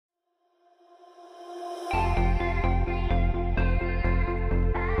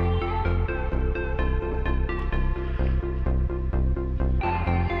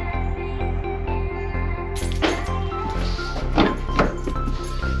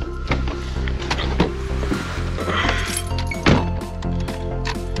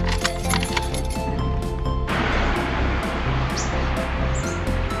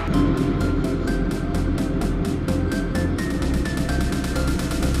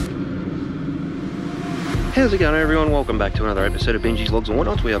How's it going, everyone? Welcome back to another episode of Benji's Logs and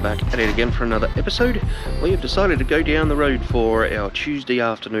Whatnot. We are back at it again for another episode. We have decided to go down the road for our Tuesday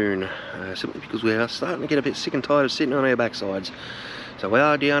afternoon, simply because we are starting to get a bit sick and tired of sitting on our backsides. So we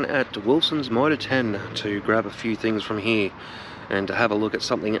are down at Wilson's Motor 10 to grab a few things from here and to have a look at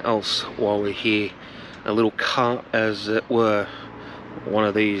something else while we're here. A little cart, as it were, one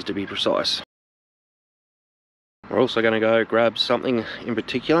of these to be precise. We're also going to go grab something in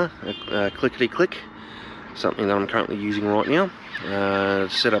particular, a clickety-click. Something that I'm currently using right now,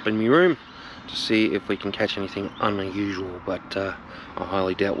 set up in my room to see if we can catch anything unusual, but I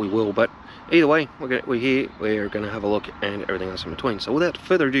highly doubt we will. But either way, we're here, we're going to have a look and everything else in between. So without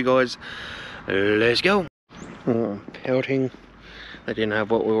further ado, guys, let's go. Pouting, they didn't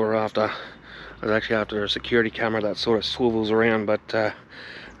have what we were after. I was actually after a security camera that sort of swivels around, but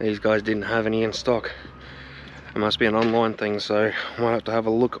these guys didn't have any in stock. It must be an online thing, so I might have to have a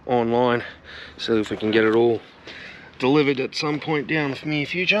look online, see if we can get it all delivered at some point down the near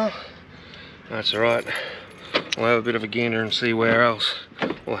future. That's alright. We'll have a bit of a gander and see where else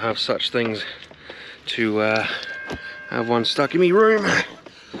we'll have such things to have one stuck in my room.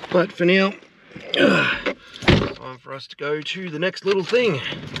 But for now, time for us to go to the next little thing,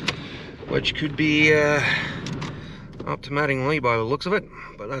 which could be up to Mattingly by the looks of it,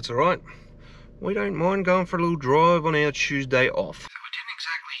 but that's alright. We don't mind going for a little drive on our Tuesday off. So we didn't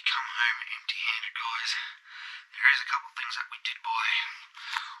exactly come home empty-handed, guys. There is a couple of things that we did buy.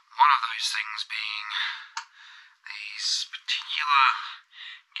 One of those things being these particular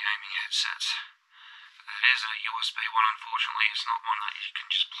gaming headsets. It is a USB one, unfortunately. It's not one that you can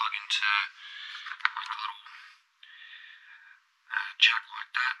just plug into like a little jack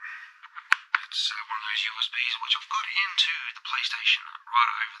like that. It's one of those USBs which I've got into the PlayStation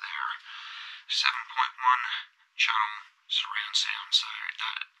right over there. 7.1 channel surround sound, so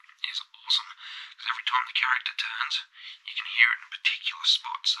that is awesome, because every time the character turns you can hear it in a particular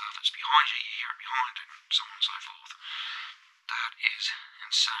spot. So if it's behind you, you hear it behind it, and so on and so forth. That is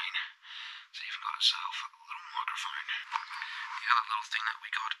insane. It's even got itself a little microphone. The other little thing that we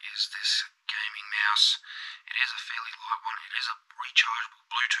got is this gaming mouse. It is a fairly light one. It is a rechargeable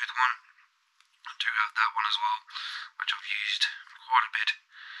Bluetooth one. I do have that one as well, which I've used quite a bit,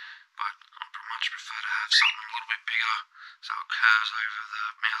 but I much prefer to have something a little bit bigger, so it curves over the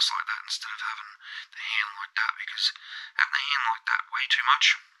mouse like that instead of having the hand like that, because having the hand like that way too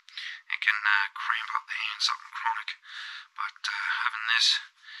much, it can cramp up the hand, something chronic. But having this,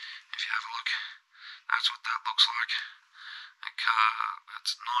 if you have a look, that's what that looks like.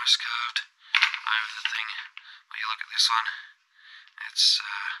 It's nice curved over the thing, but you look at this one, it's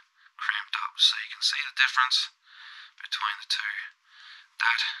cramped up, so you can see the difference between the two.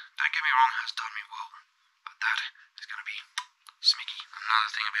 That, don't get me wrong, has done me well, but that is going to be smicky.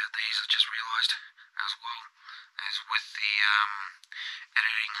 Another thing about these I just realised as well is with the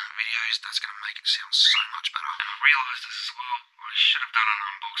editing videos, that's going to make it sound so much better. And I realised this as well, I should have done an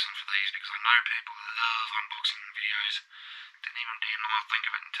unboxing for these, because I know people love unboxing videos. Didn't even damn well think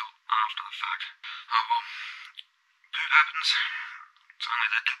of it until after the fact. Oh well, poop happens. It's only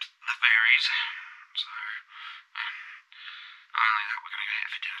the varies, so only that we're going to get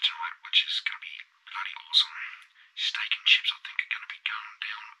for dinner tonight, which is going to be bloody awesome. Steak and chips, I think, are going to be going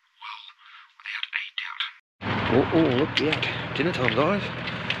down well, without a doubt. Oh, look out. Dinner time, guys.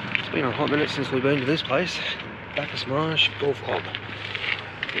 It's been a hot minute since we've been to this place. Bacchus Marsh Golf Club.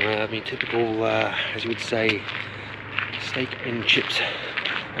 My typical, as you would say, steak and chips,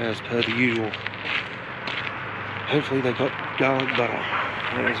 as per the usual. Hopefully they got garlic butter.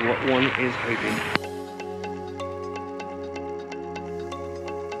 That is what one is hoping.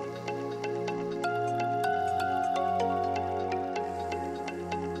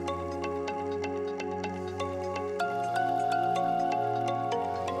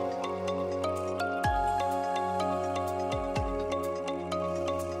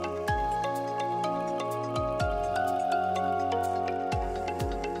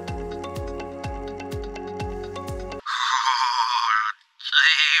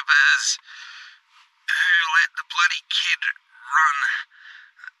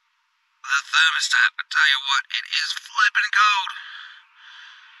 Thermostat, I tell you what, it is flipping cold.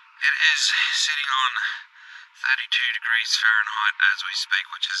 It is sitting on 32 degrees Fahrenheit as we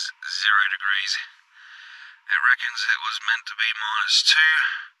speak, which is 0 degrees. It reckons it was meant to be -2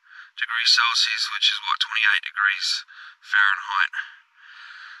 degrees Celsius, which is what, 28 degrees Fahrenheit,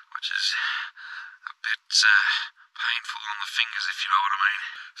 which is a bit painful on the fingers, if you know what I mean.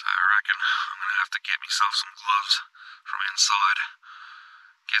 So I reckon I'm going to have to get myself some gloves from inside.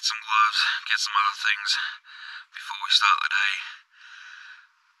 Get some gloves, get some other things before we start the day.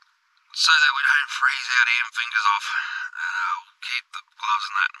 so that we don't freeze our damn fingers off. I'll keep the gloves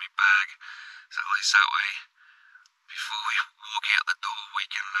and that in my bag, so at least that way, before we walk out the door, we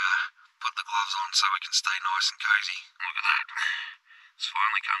can put the gloves on so we can stay nice and cozy. Look at that. It's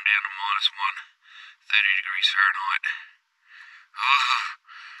finally come down to -1, 30 degrees Fahrenheit. Oh,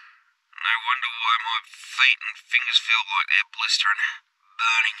 no wonder why my feet and fingers feel like they're blistering,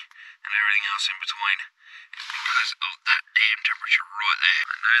 burning, and everything else in between. It's because of that damn temperature right there.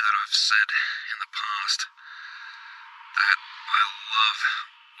 I know that I've said in the past that I love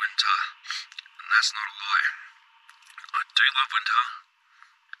winter, and that's not a lie. I do love winter,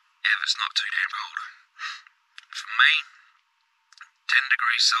 if it's not too damn cold. For me, 10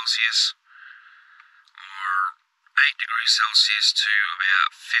 degrees Celsius or 8 degrees Celsius to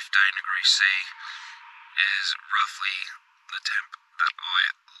about 15 degrees C is roughly the temp that I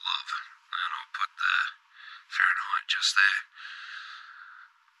love. And I'll put the Fahrenheit just there.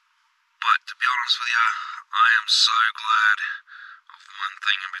 But to be honest with you, I am so glad of one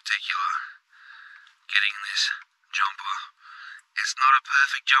thing in particular, getting this jumper. It's not a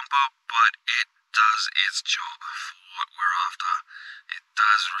perfect jumper, but it does its job for what we're after. It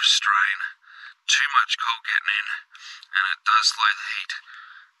does restrain too much cold getting in, and it does slow the heat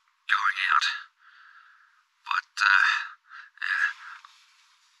going out. But yeah,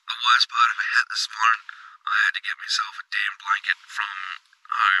 the worst part about this morning, I had to get myself a damn blanket from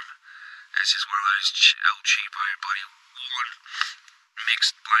home. It's just one of those El Cheapo bloody woolen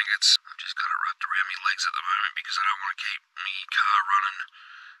mixed blankets. I've just got it wrapped around my legs at the moment because I don't want to keep my car running,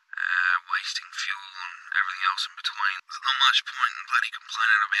 wasting fuel and everything else in between. There's not much point in bloody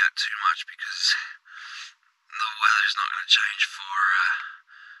complaining about too much because the weather's not going to change for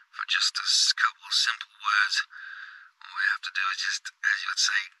just a couple of simple words. All we have to do is just, as you would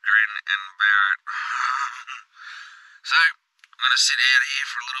say, grin and bear it. So, I'm going to sit out here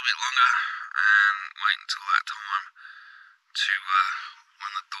for a little bit longer and wait until that time to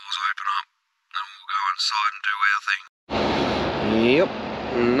when the doors open up, then we'll go inside and do our thing. Yep,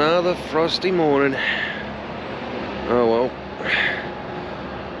 another frosty morning. Oh well,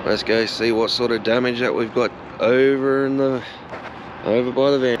 let's go see what sort of damage that we've got over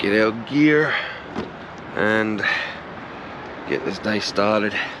by the van. Get our gear and get this day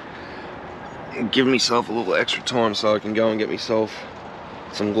started. Give myself a little extra time so I can go and get myself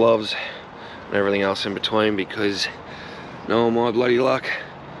some gloves and everything else in between, because no my bloody luck,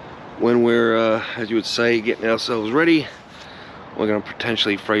 when we're as you would say, getting ourselves ready, we're going to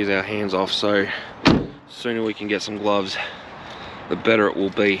potentially freeze our hands off. So the sooner we can get some gloves, the better it will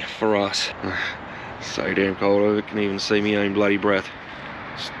be for us. So damn cold, I can even see my own bloody breath.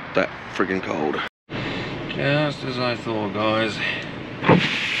 It's that friggin' cold. Just as I thought, guys.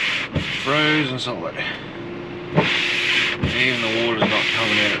 Frozen solid. Even the water's not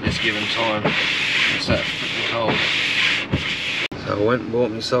coming out at this given time. It's that freaking cold. So I went and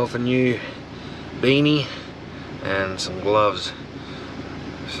bought myself a new beanie and some gloves.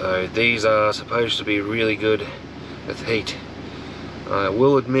 So these are supposed to be really good with heat. I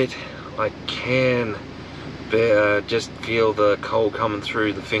will admit I can just feel the cold coming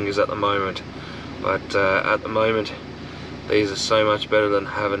through the fingers at the moment, but at the moment these are so much better than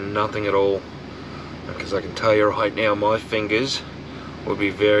having nothing at all, because I can tell you right now my fingers would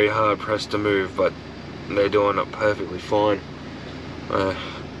be very hard pressed to move, but they're doing it perfectly fine. I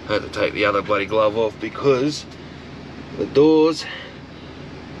had to take the other bloody glove off because the doors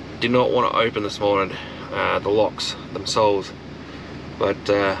did not want to open this morning, the locks themselves, but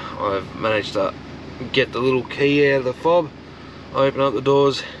I've managed to get the little key out of the fob, open up the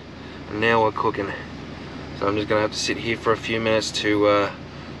doors, and now we're cooking. So I'm just going to have to sit here for a few minutes to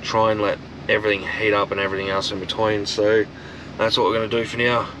try and let everything heat up and everything else in between. So that's what we're going to do for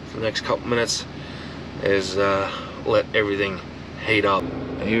now. For the next couple minutes is let everything heat up.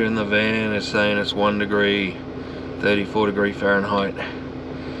 Here in the van it's saying it's 1 degree, 34 degree Fahrenheit.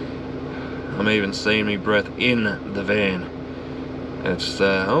 I'm even seeing me breath in the van. It's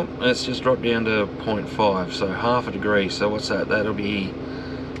oh, it's just dropped down to 0.5, so half a degree. So what's that? That'll be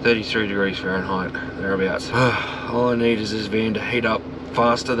 33 degrees Fahrenheit, thereabouts. All I need is this van to heat up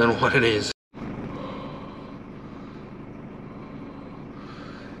faster than what it is.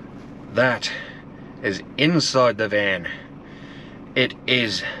 That is inside the van. It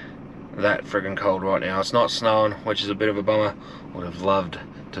is that friggin' cold right now. It's not snowing, which is a bit of a bummer. Would have loved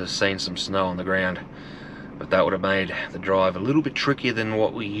to have seen some snow on the ground, but that would have made the drive a little bit trickier than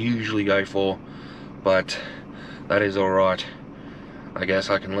what we usually go for, but that is alright. I guess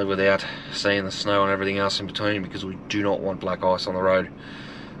I can live without seeing the snow and everything else in between, because we do not want black ice on the road.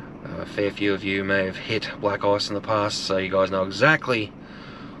 A fair few of you may have hit black ice in the past, so you guys know exactly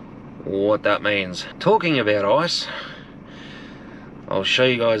what that means. Talking about ice, I'll show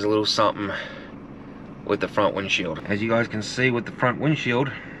you guys a little something with the front windshield. As you guys can see with the front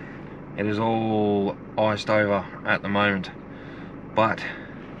windshield, it is all iced over at the moment. But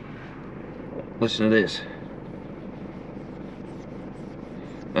listen to this.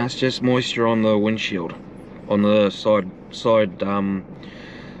 That's just moisture on the windshield, on the side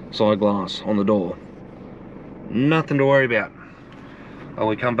glass on the door. Nothing to worry about. Oh,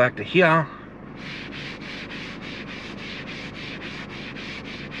 we come back to here.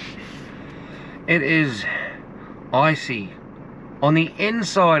 It is icy on the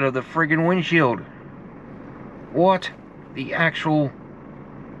inside of the friggin' windshield. What the actual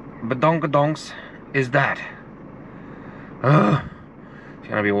badonkadonks is that? Ugh. It's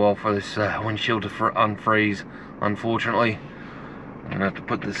gonna be a while for this windshield to unfreeze, unfortunately. I'm gonna have to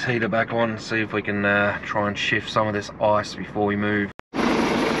put this heater back on and see if we can try and shift some of this ice before we move.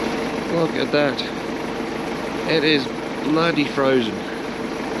 Look at that. It is bloody frozen.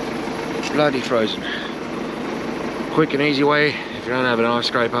 Bloody frozen. Quick and easy way, if you don't have an ice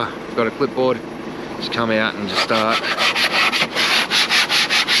scraper, you've got a clipboard, just come out and just start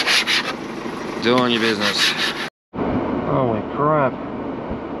doing your business. Holy crap.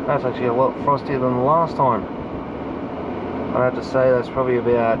 That's actually a lot frostier than the last time. I'd have to say that's probably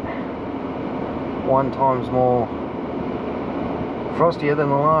about 1 times more frostier than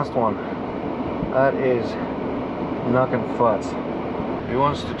the last one. That is knocking futs. Who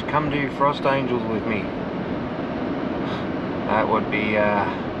wants to come do Frost Angels with me? That would be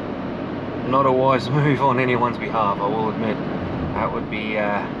not a wise move on anyone's behalf, I will admit. That would be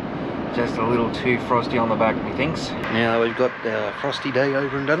just a little too frosty on the back, methinks. Now that we've got the frosty day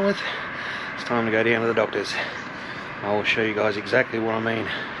over and done with, it's time to go down to the doctor's. I will show you guys exactly what I mean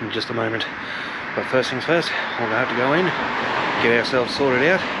in just a moment. But first things first, we'll have to go in, get ourselves sorted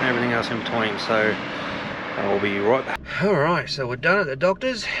out, and everything else in between. So I'll be right back. Alright, so we're done at the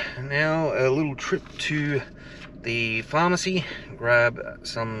doctor's. Now a little trip to the pharmacy, grab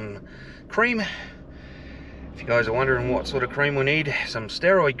some cream. If you guys are wondering what sort of cream we need, some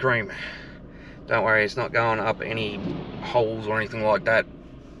steroid cream. Don't worry, it's not going up any holes or anything like that.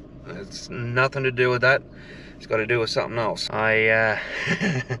 It's nothing to do with that. It's got to do with something else. I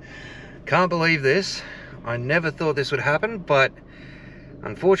can't believe this. I never thought this would happen, but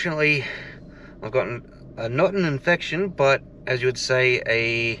unfortunately I've gotten not an infection, but as you would say,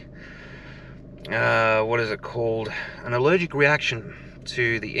 a what is it called, an allergic reaction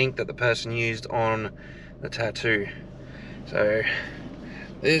to the ink that the person used on the tattoo. So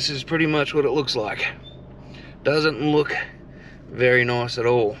this is pretty much what it looks like. Doesn't look very nice at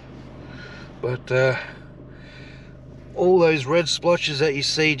all, but all those red splotches that you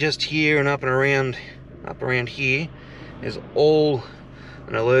see just here and up around here is all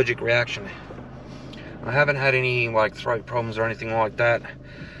an allergic reaction. I haven't had any like throat problems or anything like that.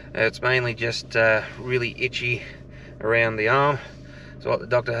 It's mainly just really itchy around the arm. So what the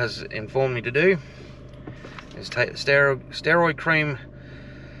doctor has informed me to do is take the steroid cream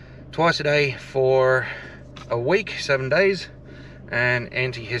twice a day for a week, 7 days, and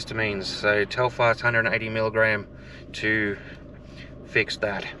antihistamines, so Telfast 180 milligram to fix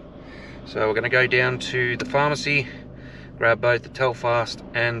that. So we're going to go down to the pharmacy, grab both the Telfast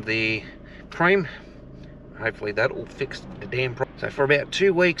and the cream. Hopefully that will fix the damn problem. So for about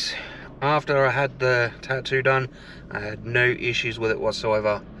 2 weeks after I had the tattoo done, I had no issues with it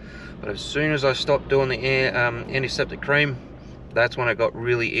whatsoever. But as soon as I stopped doing the antiseptic cream, that's when it got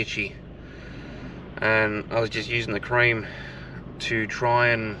really itchy. And I was just using the cream to try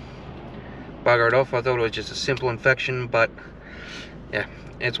and bugger it off. I thought it was just a simple infection, but yeah,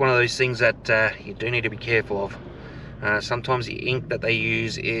 it's one of those things that you do need to be careful of. Sometimes the ink that they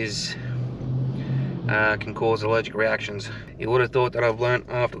use can cause allergic reactions. You would have thought that I've learned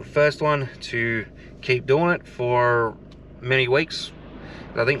after the first one to keep doing it for many weeks.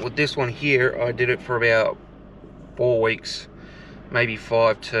 I think with this one here, I did it for about 4 weeks, maybe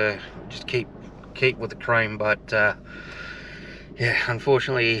 5, to just keep with the cream. But yeah,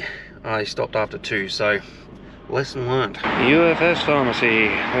 unfortunately I stopped after 2, so lesson learned. UFS Pharmacy,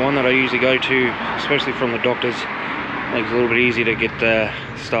 the one that I usually go to, especially from the doctors. Makes it a little bit easier to get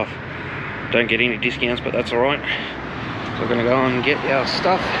stuff. Don't get any discounts, but that's alright. So we're going to go and get our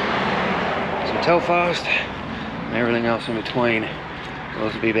stuff, some Telfast, and everything else in between. So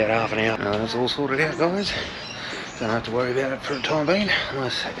this will be about half an hour. Now that's all sorted out, guys. Don't have to worry about it for the time being,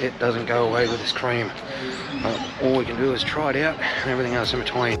 unless it doesn't go away with this cream. All we can do is try it out, and everything else in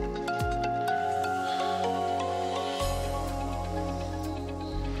between.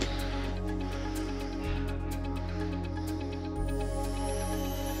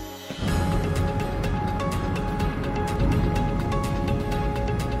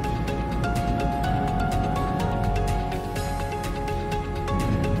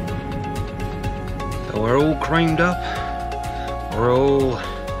 we're all creamed up, we're all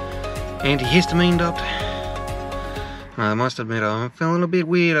antihistamined up. I must admit I'm feeling a bit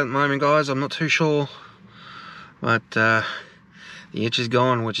weird at the moment, guys. I'm not too sure, but the itch is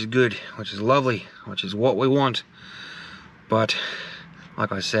gone, which is good, which is lovely, which is what we want. But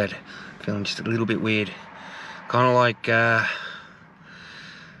like I said, feeling just a little bit weird, kind of like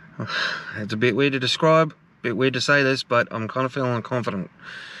it's a bit weird to describe, a bit weird to say this, but I'm kind of feeling confident.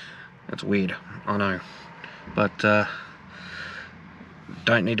 It's weird, I know, but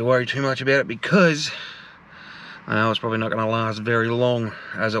don't need to worry too much about it, because I know it's probably not going to last very long,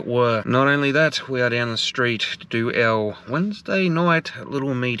 as it were. Not only that, we are down the street to do our Wednesday night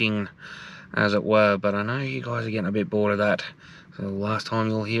little meeting, as it were, but I know you guys are getting a bit bored of that, so the last time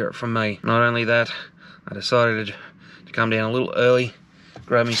you'll hear it from me. Not only that, I decided to come down a little early,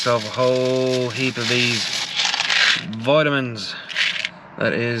 grab myself a whole heap of these vitamins.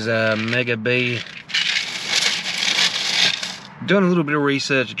 That is Mega B. Doing a little bit of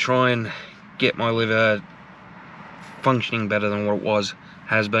research to try and get my liver functioning better than what it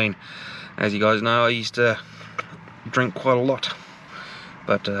has been. As you guys know, I used to drink quite a lot,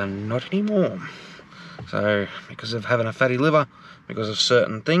 but not anymore. So because of having a fatty liver, because of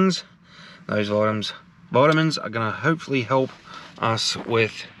certain things, those vitamins are going to hopefully help us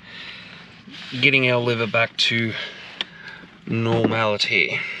with getting our liver back to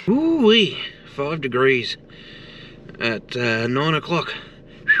normality. Ooh-wee, 5 degrees at 9 o'clock.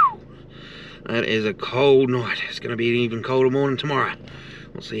 That is a cold night. It's going to be an even colder morning tomorrow.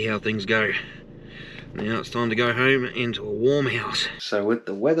 We'll see how things go. Now it's time to go home into a warm house. So with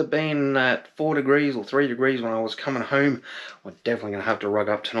the weather being at 4 degrees or 3 degrees when I was coming home, we're definitely going to have to rug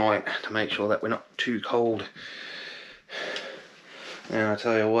up tonight to make sure that we're not too cold. And I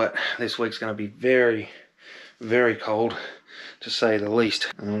tell you what, this week's going to be very, very cold, to say the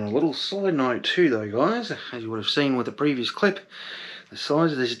least. And on a little side note too though, guys, as you would have seen with the previous clip, the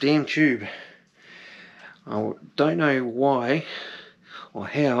size of this damn tube. I don't know why or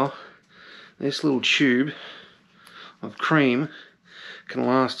how this little tube of cream can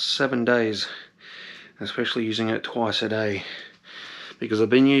last 7 days, especially using it twice a day, because I've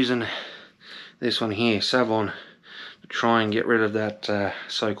been using this one here, Savon, to try and get rid of that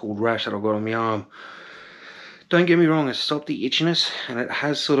so-called rash that I've got on my arm. Don't get me wrong, it's stopped the itchiness and it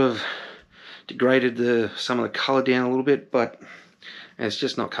has sort of degraded some of the colour down a little bit, but it's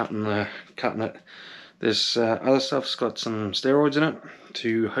just not cutting it. This other stuff's got some steroids in it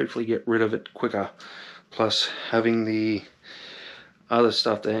to hopefully get rid of it quicker. Plus having the other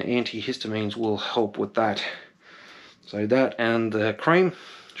stuff, the antihistamines, will help with that. So that and the cream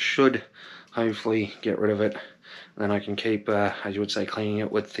should hopefully get rid of it. Then I can keep, as you would say, cleaning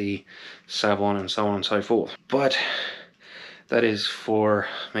it with the Savon and so on and so forth. But that is for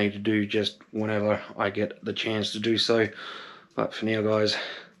me to do just whenever I get the chance to do so. But for now, guys,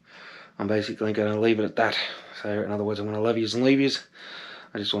 I'm basically going to leave it at that. So in other words, I'm going to love yous and leave yous.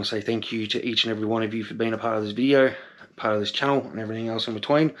 I just want to say thank you to each and every one of you for being a part of this video, part of this channel, and everything else in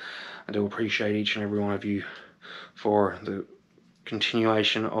between. I do appreciate each and every one of you for the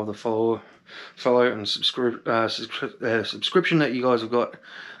continuation of the follow and subscription that you guys have got.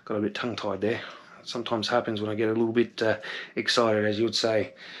 Got a bit tongue-tied there. It sometimes happens when I get a little bit excited, as you would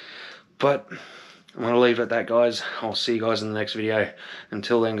say. But I'm going to leave it at that, guys. I'll see you guys in the next video.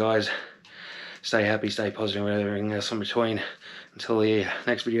 Until then, guys, stay happy, stay positive, and everything else in between. Until the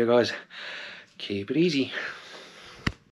next video, guys, keep it easy.